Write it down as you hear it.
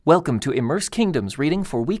Welcome to Immerse Kingdoms reading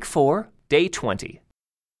for Week 4, Day 20.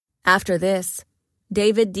 After this,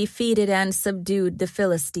 David defeated and subdued the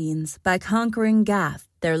Philistines by conquering Gath,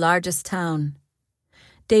 their largest town.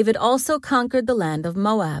 David also conquered the land of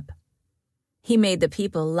Moab. He made the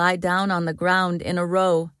people lie down on the ground in a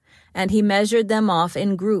row, and he measured them off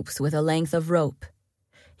in groups with a length of rope.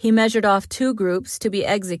 He measured off 2 groups to be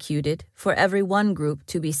executed, for every 1 group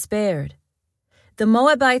to be spared. The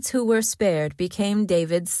Moabites who were spared became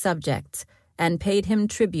David's subjects and paid him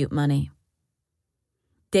tribute money.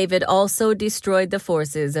 David also destroyed the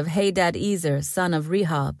forces of Hadadezer, son of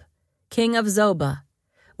Rehob, king of Zobah,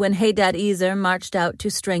 when Hadadezer marched out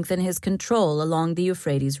to strengthen his control along the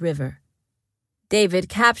Euphrates River. David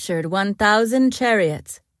captured 1,000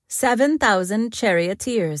 chariots, 7,000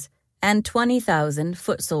 charioteers, and 20,000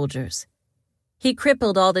 foot soldiers. He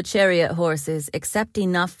crippled all the chariot horses except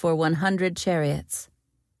enough for 100 chariots.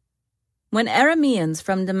 When Arameans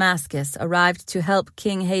from Damascus arrived to help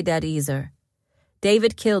King Hadadezer,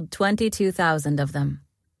 David killed 22,000 of them.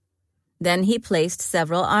 Then he placed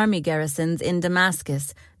several army garrisons in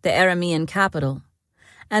Damascus, the Aramean capital,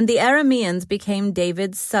 and the Arameans became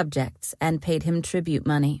David's subjects and paid him tribute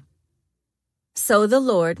money. So the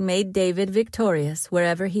Lord made David victorious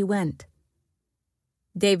wherever he went.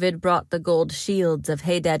 David brought the gold shields of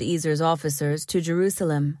Hadadezer's officers to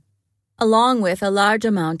Jerusalem, along with a large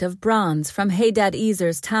amount of bronze from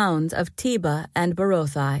Hadadezer's towns of Tebah and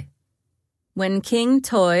Berothai. When King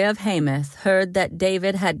Toi of Hamath heard that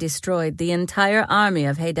David had destroyed the entire army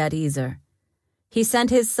of Hadadezer, he sent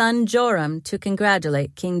his son Joram to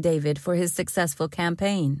congratulate King David for his successful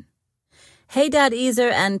campaign.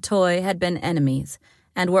 Hadadezer and Toi had been enemies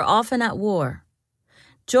and were often at war.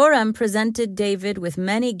 Joram presented David with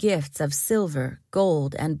many gifts of silver,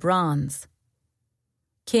 gold, and bronze.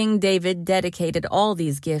 King David dedicated all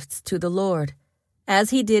these gifts to the Lord,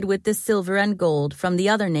 as he did with the silver and gold from the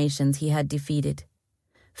other nations he had defeated,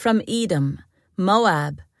 from Edom,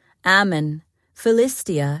 Moab, Ammon,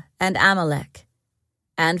 Philistia, and Amalek,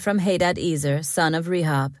 and from Hadadezer, son of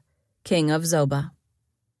Rehob, king of Zobah.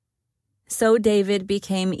 So David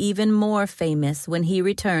became even more famous when he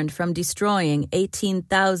returned from destroying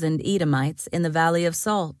 18,000 Edomites in the Valley of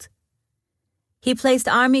Salt. He placed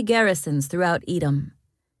army garrisons throughout Edom,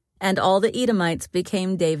 and all the Edomites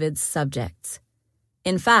became David's subjects.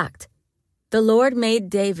 In fact, the Lord made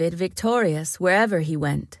David victorious wherever he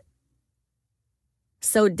went.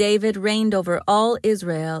 So David reigned over all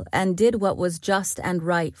Israel and did what was just and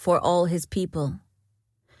right for all his people.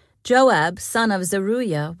 Joab, son of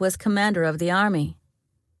Zeruiah, was commander of the army.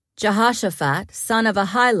 Jehoshaphat, son of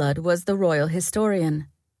Ahilud, was the royal historian.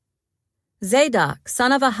 Zadok,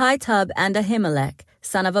 son of Ahitub, and Ahimelech,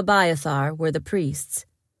 son of Abiathar, were the priests.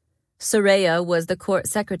 Seraiah was the court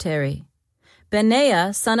secretary.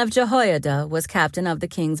 Benaiah, son of Jehoiada, was captain of the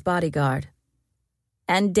king's bodyguard.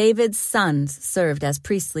 And David's sons served as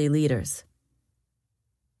priestly leaders.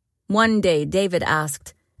 One day David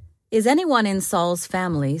asked, "Is anyone in Saul's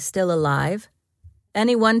family still alive?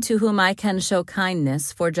 Anyone to whom I can show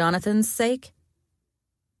kindness for Jonathan's sake?"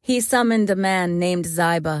 He summoned a man named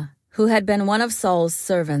Ziba, who had been one of Saul's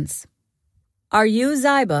servants. "Are you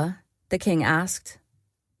Ziba?" the king asked.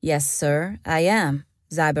 "Yes, sir, I am,"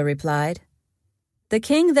 Ziba replied. The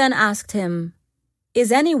king then asked him,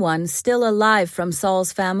 "Is anyone still alive from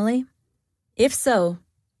Saul's family? If so,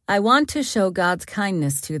 I want to show God's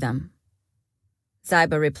kindness to them."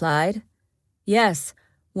 Ziba replied, "Yes,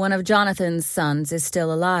 one of Jonathan's sons is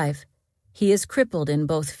still alive. He is crippled in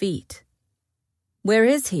both feet." "Where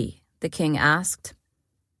is he?" the king asked.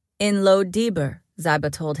 "In Lo-debar,"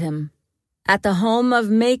 Ziba told him, "at the home of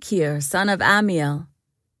Machir, son of Ammiel."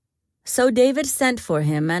 So David sent for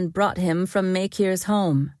him and brought him from Machir's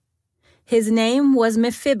home. His name was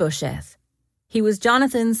Mephibosheth. He was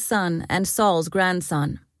Jonathan's son and Saul's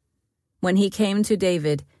grandson. When he came to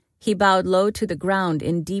David, he bowed low to the ground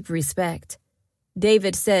in deep respect.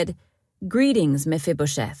 David said, "Greetings,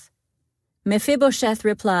 Mephibosheth." Mephibosheth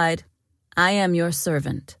replied, "I am your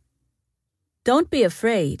servant." "Don't be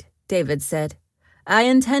afraid," David said. "I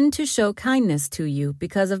intend to show kindness to you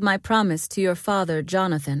because of my promise to your father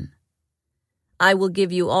Jonathan. I will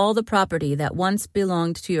give you all the property that once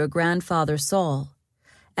belonged to your grandfather Saul,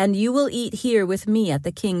 and you will eat here with me at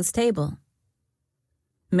the king's table."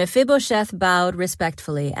 Mephibosheth bowed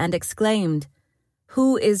respectfully and exclaimed,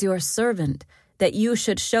 "Who is your servant, that you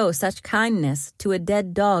should show such kindness to a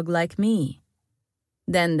dead dog like me?"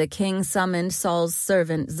 Then the king summoned Saul's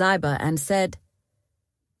servant Ziba and said,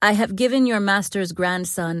 "I have given your master's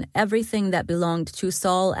grandson everything that belonged to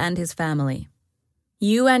Saul and his family.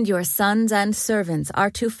 You and your sons and servants are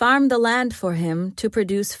to farm the land for him to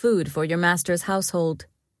produce food for your master's household.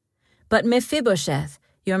 But Mephibosheth,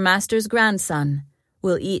 your master's grandson,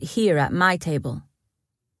 will eat here at my table."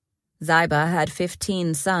 Ziba had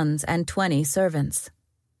 15 sons and 20 servants.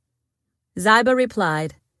 Ziba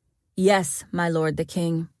replied, "Yes, my lord the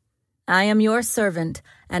king. I am your servant,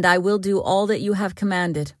 and I will do all that you have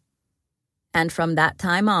commanded." And from that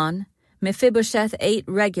time on, Mephibosheth ate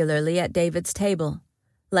regularly at David's table,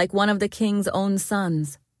 like one of the king's own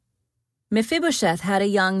sons. Mephibosheth had a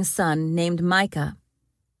young son named Micah.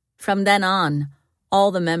 From then on,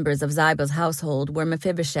 all the members of Ziba's household were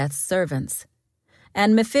Mephibosheth's servants.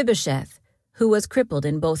 And Mephibosheth, who was crippled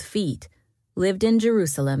in both feet, lived in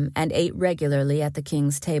Jerusalem and ate regularly at the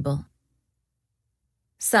king's table.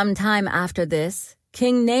 Some time after this,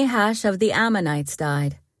 King Nahash of the Ammonites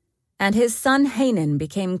died, and his son Hanun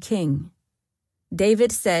became king.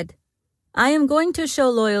 David said, "I am going to show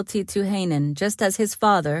loyalty to Hanun, just as his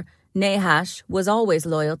father, Nahash, was always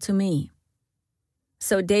loyal to me."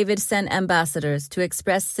 So David sent ambassadors to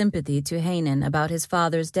express sympathy to Hanun about his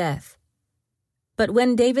father's death. But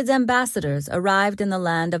when David's ambassadors arrived in the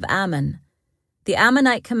land of Ammon, the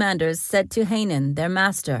Ammonite commanders said to Hanun, their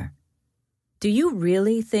master, "Do you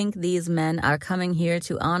really think these men are coming here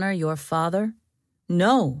to honor your father?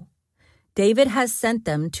 No. David has sent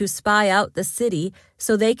them to spy out the city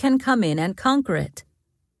so they can come in and conquer it."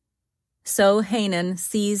 So Hanun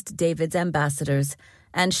seized David's ambassadors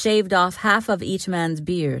and shaved off half of each man's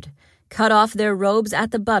beard, cut off their robes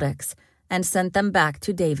at the buttocks, and sent them back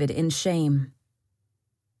to David in shame.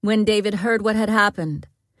 When David heard what had happened,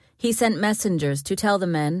 he sent messengers to tell the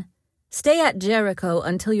men, "Stay at Jericho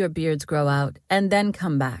until your beards grow out, and then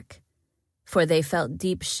come back," for they felt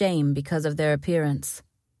deep shame because of their appearance.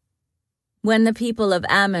 When the people of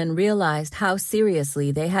Ammon realized how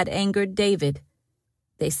seriously they had angered David,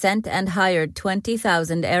 they sent and hired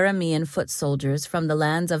 20,000 Aramean foot soldiers from the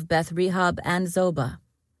lands of Beth-rehob and Zobah,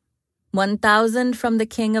 1,000 from the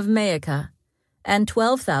king of Maacah, and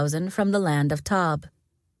 12,000 from the land of Tob.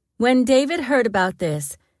 When David heard about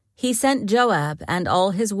this, he sent Joab and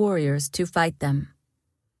all his warriors to fight them.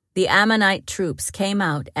 The Ammonite troops came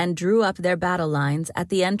out and drew up their battle lines at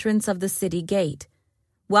the entrance of the city gate,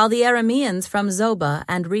 while the Arameans from Zobah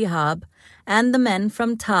and Rehob and the men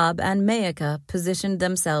from Tob and Maacah positioned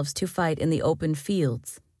themselves to fight in the open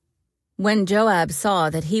fields. When Joab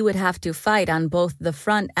saw that he would have to fight on both the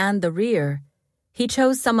front and the rear, he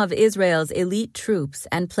chose some of Israel's elite troops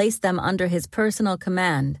and placed them under his personal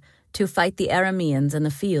command to fight the Arameans in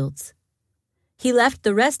the fields. He left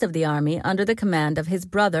the rest of the army under the command of his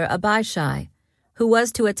brother Abishai, who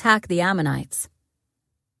was to attack the Ammonites.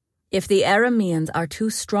 "If the Arameans are too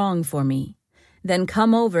strong for me, then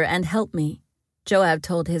come over and help me," Joab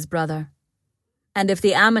told his brother. "And if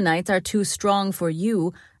the Ammonites are too strong for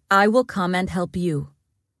you, I will come and help you.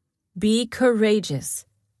 Be courageous.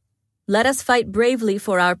 Let us fight bravely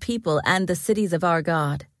for our people and the cities of our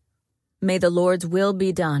God. May the Lord's will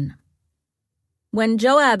be done." When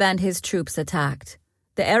Joab and his troops attacked,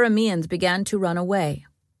 the Arameans began to run away.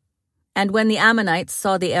 And when the Ammonites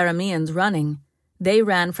saw the Arameans running, they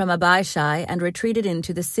ran from Abishai and retreated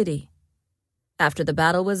into the city. After the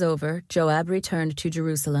battle was over, Joab returned to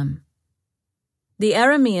Jerusalem. The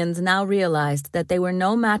Arameans now realized that they were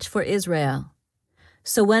no match for Israel.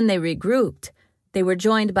 So when they regrouped, they were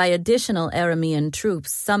joined by additional Aramean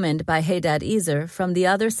troops summoned by Hadadezer from the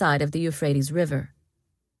other side of the Euphrates River.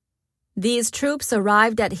 These troops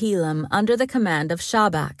arrived at Helam under the command of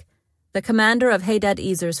Shabak, the commander of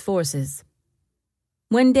Hadadezer's forces.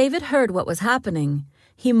 When David heard what was happening,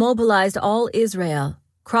 he mobilized all Israel,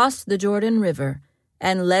 crossed the Jordan River,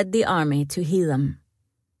 and led the army to Helam.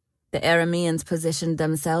 The Arameans positioned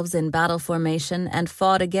themselves in battle formation and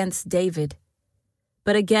fought against David.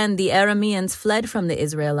 But again the Arameans fled from the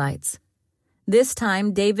Israelites. This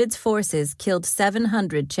time David's forces killed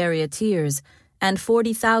 700 charioteers and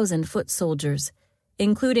 40,000 foot soldiers,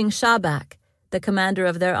 including Shabak, the commander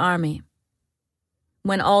of their army.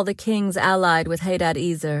 When all the kings allied with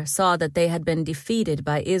Hadadezer saw that they had been defeated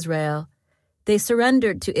by Israel, they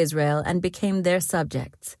surrendered to Israel and became their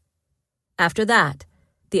subjects. After that,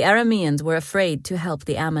 the Arameans were afraid to help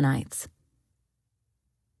the Ammonites.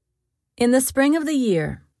 In the spring of the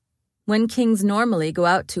year, when kings normally go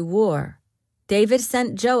out to war, David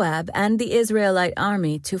sent Joab and the Israelite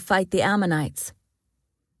army to fight the Ammonites.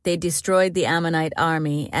 They destroyed the Ammonite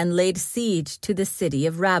army and laid siege to the city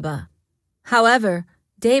of Rabbah. However,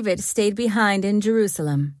 David stayed behind in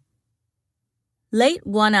Jerusalem. Late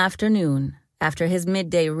one afternoon, after his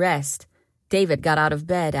midday rest, David got out of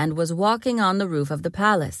bed and was walking on the roof of the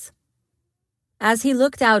palace. As he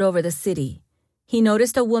looked out over the city, he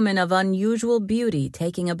noticed a woman of unusual beauty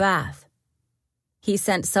taking a bath. He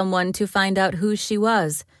sent someone to find out who she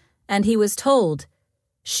was, and he was told,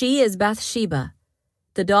 "She is Bathsheba,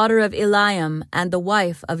 the daughter of Eliam and the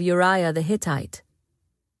wife of Uriah the Hittite."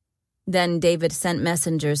 Then David sent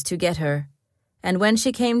messengers to get her, and when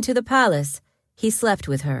she came to the palace, he slept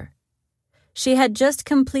with her. She had just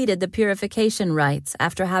completed the purification rites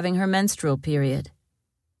after having her menstrual period.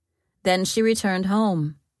 Then she returned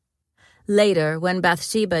home. Later, when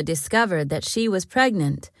Bathsheba discovered that she was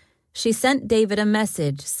pregnant, she sent David a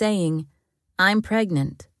message saying, "I'm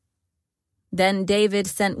pregnant." Then David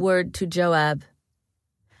sent word to Joab,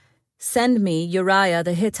 "Send me Uriah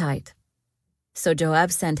the Hittite." So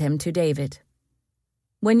Joab sent him to David.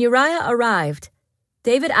 When Uriah arrived,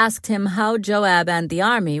 David asked him how Joab and the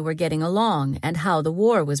army were getting along and how the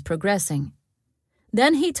war was progressing.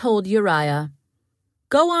 Then he told Uriah,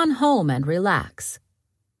 "Go on home and relax."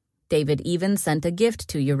 David even sent a gift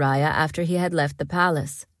to Uriah after he had left the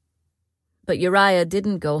palace. But Uriah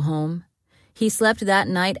didn't go home. He slept that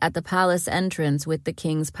night at the palace entrance with the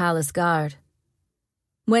king's palace guard.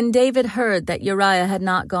 When David heard that Uriah had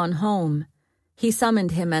not gone home, he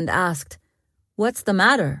summoned him and asked, "What's the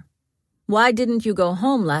matter? Why didn't you go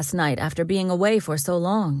home last night after being away for so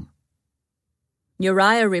long?"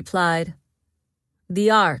 Uriah replied, "The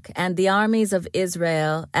ark and the armies of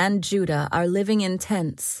Israel and Judah are living in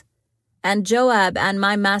tents, and Joab and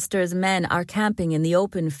my master's men are camping in the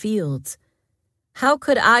open fields. How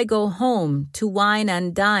could I go home to wine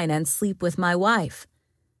and dine and sleep with my wife?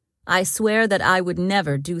 I swear that I would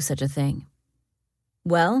never do such a thing."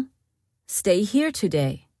 "Well, stay here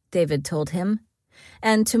today," David told him,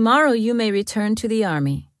 "and tomorrow you may return to the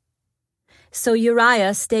army." So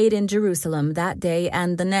Uriah stayed in Jerusalem that day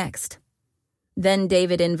and the next. Then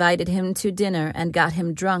David invited him to dinner and got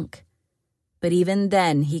him drunk. But even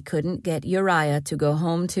then he couldn't get Uriah to go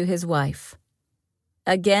home to his wife.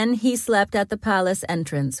 Again he slept at the palace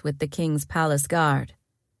entrance with the king's palace guard.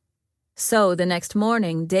 So the next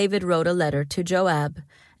morning David wrote a letter to Joab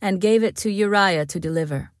and gave it to Uriah to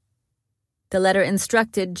deliver. The letter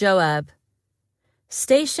instructed Joab,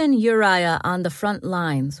 "Station Uriah on the front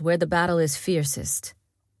lines where the battle is fiercest.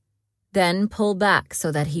 Then pull back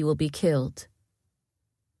so that he will be killed."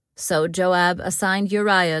 So Joab assigned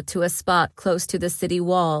Uriah to a spot close to the city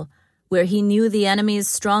wall, where he knew the enemy's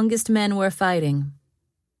strongest men were fighting.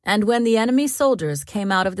 And when the enemy soldiers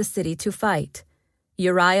came out of the city to fight,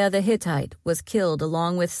 Uriah the Hittite was killed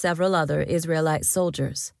along with several other Israelite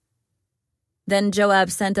soldiers. Then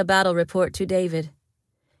Joab sent a battle report to David.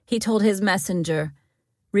 He told his messenger,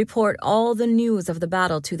 "Report all the news of the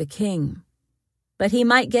battle to the king." But he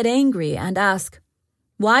might get angry and ask,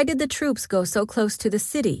 "Why did the troops go so close to the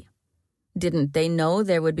city? Didn't they know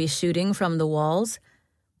there would be shooting from the walls?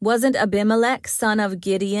 Wasn't Abimelech, son of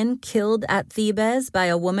Gideon, killed at Thebez by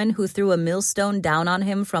a woman who threw a millstone down on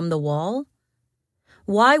him from the wall?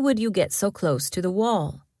 Why would you get so close to the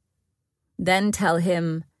wall?" Then tell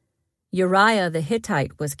him, "Uriah the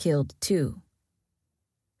Hittite was killed too."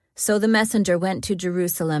 So the messenger went to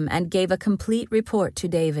Jerusalem and gave a complete report to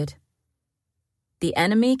David. "The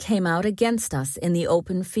enemy came out against us in the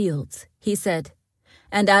open fields," he said,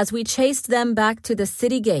 "and as we chased them back to the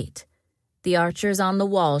city gate, the archers on the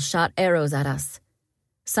wall shot arrows at us.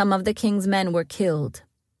 Some of the king's men were killed,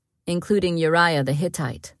 including Uriah the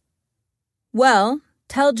Hittite." "Well,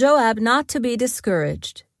 tell Joab not to be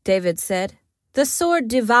discouraged," David said. "The sword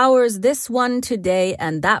devours this one today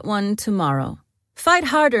and that one tomorrow. Fight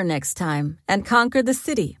harder next time and conquer the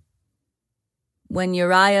city." When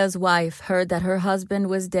Uriah's wife heard that her husband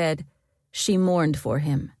was dead, she mourned for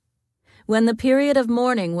him. When the period of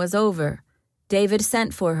mourning was over, David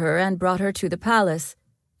sent for her and brought her to the palace,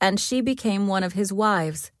 and she became one of his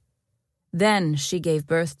wives. Then she gave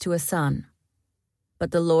birth to a son.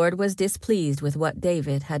 But the Lord was displeased with what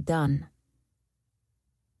David had done.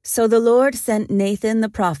 So the Lord sent Nathan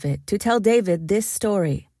the prophet to tell David this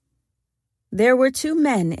story. There were 2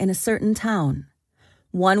 men in a certain town.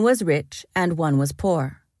 One was rich and one was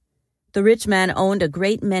poor. The rich man owned a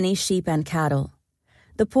great many sheep and cattle.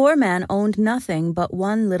 The poor man owned nothing but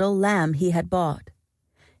one little lamb he had bought.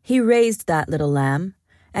 He raised that little lamb,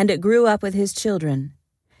 and it grew up with his children.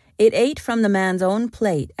 It ate from the man's own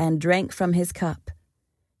plate and drank from his cup.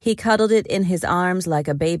 He cuddled it in his arms like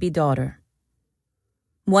a baby daughter.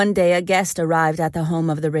 One day a guest arrived at the home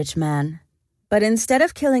of the rich man. But instead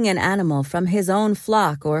of killing an animal from his own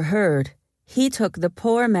flock or herd, he took the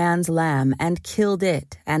poor man's lamb and killed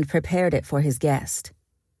it and prepared it for his guest.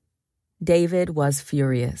 David was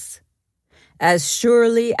furious. "As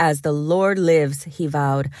surely as the Lord lives," he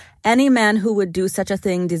vowed, "any man who would do such a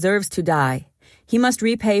thing deserves to die. He must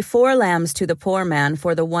repay 4 lambs to the poor man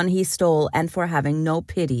for the one he stole and for having no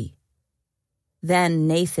pity." Then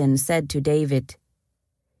Nathan said to David,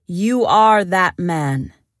 "You are that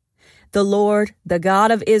man. The Lord, the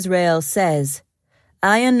God of Israel, says,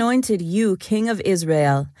 I anointed you king of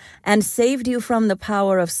Israel and saved you from the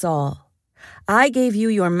power of Saul. I gave you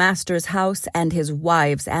your master's house and his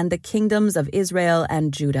wives and the kingdoms of Israel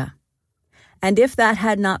and Judah. And if that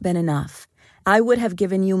had not been enough, I would have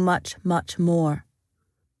given you much, much more.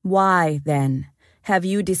 Why, then, have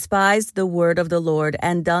you despised the word of the Lord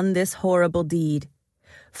and done this horrible deed?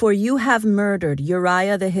 For you have murdered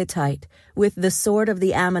Uriah the Hittite with the sword of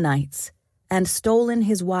the Ammonites and stolen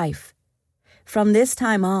his wife. From this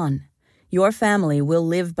time on, your family will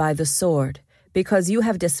live by the sword, because you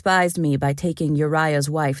have despised me by taking Uriah's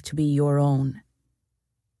wife to be your own.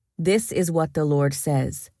 This is what the Lord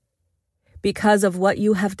says. Because of what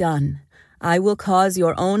you have done, I will cause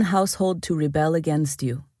your own household to rebel against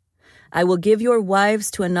you. I will give your wives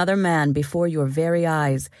to another man before your very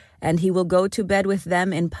eyes, and he will go to bed with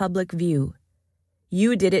them in public view.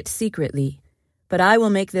 You did it secretly, but I will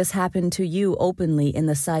make this happen to you openly in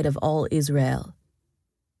the sight of all Israel."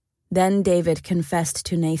 Then David confessed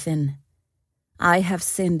to Nathan, "I have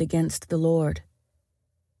sinned against the Lord."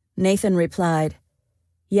 Nathan replied,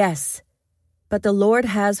 "Yes, but the Lord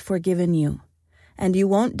has forgiven you, and you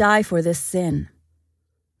won't die for this sin.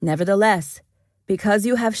 Nevertheless, because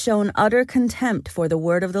you have shown utter contempt for the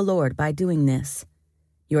word of the Lord by doing this,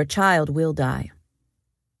 your child will die."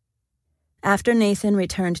 After Nathan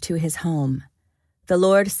returned to his home, the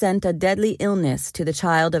Lord sent a deadly illness to the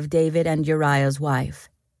child of David and Uriah's wife.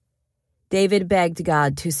 David begged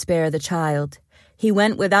God to spare the child. He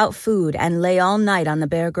went without food and lay all night on the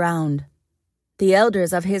bare ground. The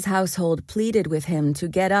elders of his household pleaded with him to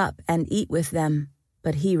get up and eat with them,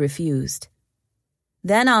 but he refused.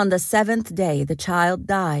 Then on the 7th day the child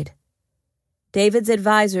died. David's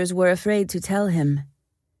advisers were afraid to tell him.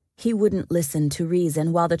 He wouldn't listen to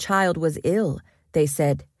reason while the child was ill, they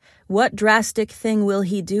said. What drastic thing will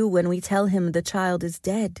he do when we tell him the child is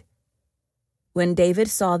dead? When David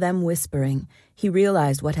saw them whispering, he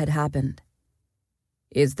realized what had happened.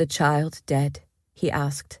 "Is the child dead?" he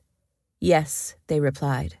asked. "Yes," they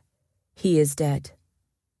replied. "He is dead."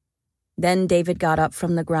 Then David got up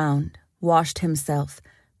from the ground, washed himself,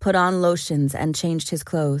 put on lotions, and changed his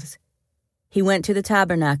clothes. He went to the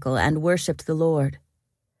tabernacle and worshipped the Lord.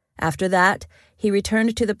 After that, he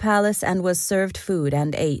returned to the palace and was served food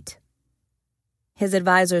and ate. His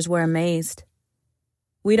advisers were amazed.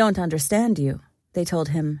 "We don't understand you," they told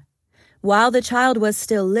him. "While the child was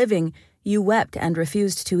still living, you wept and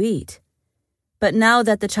refused to eat. But now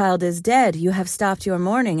that the child is dead, you have stopped your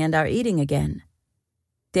mourning and are eating again."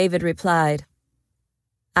 David replied,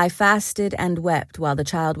 "I fasted and wept while the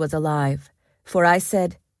child was alive, for I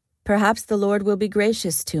said, 'Perhaps the Lord will be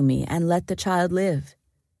gracious to me and let the child live.'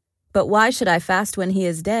 But why should I fast when he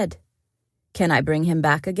is dead? Can I bring him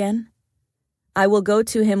back again? I will go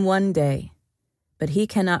to him one day, but he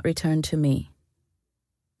cannot return to me."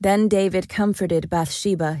 Then David comforted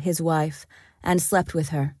Bathsheba, his wife, and slept with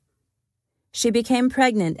her. She became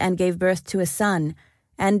pregnant and gave birth to a son,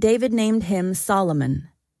 and David named him Solomon.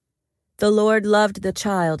 The Lord loved the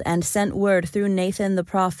child and sent word through Nathan the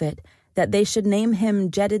prophet that they should name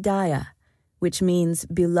him Jedidiah, which means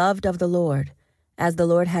beloved of the Lord, as the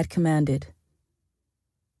Lord had commanded.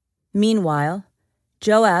 Meanwhile,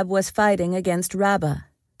 Joab was fighting against Rabbah,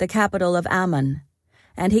 the capital of Ammon,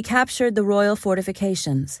 and he captured the royal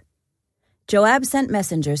fortifications. Joab sent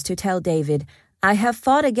messengers to tell David, "I have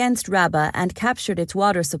fought against Rabbah and captured its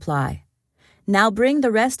water supply. Now bring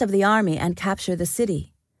the rest of the army and capture the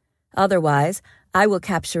city. Otherwise, I will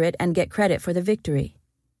capture it and get credit for the victory."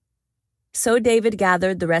 So David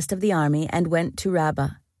gathered the rest of the army and went to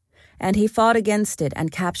Rabbah, and he fought against it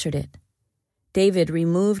and captured it. David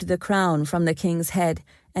removed the crown from the king's head,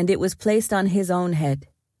 and it was placed on his own head.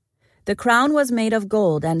 The crown was made of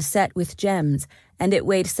gold and set with gems, and it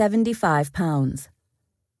weighed 75 pounds.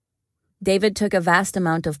 David took a vast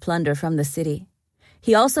amount of plunder from the city.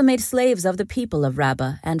 He also made slaves of the people of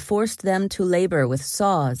Rabbah and forced them to labor with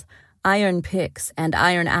saws, iron picks, and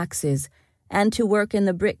iron axes, and to work in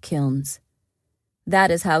the brick kilns. That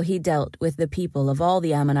is how he dealt with the people of all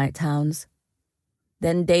the Ammonite towns.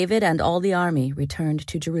 Then David and all the army returned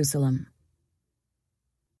to Jerusalem.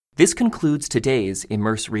 This concludes today's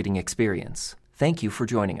Immerse reading experience. Thank you for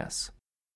joining us.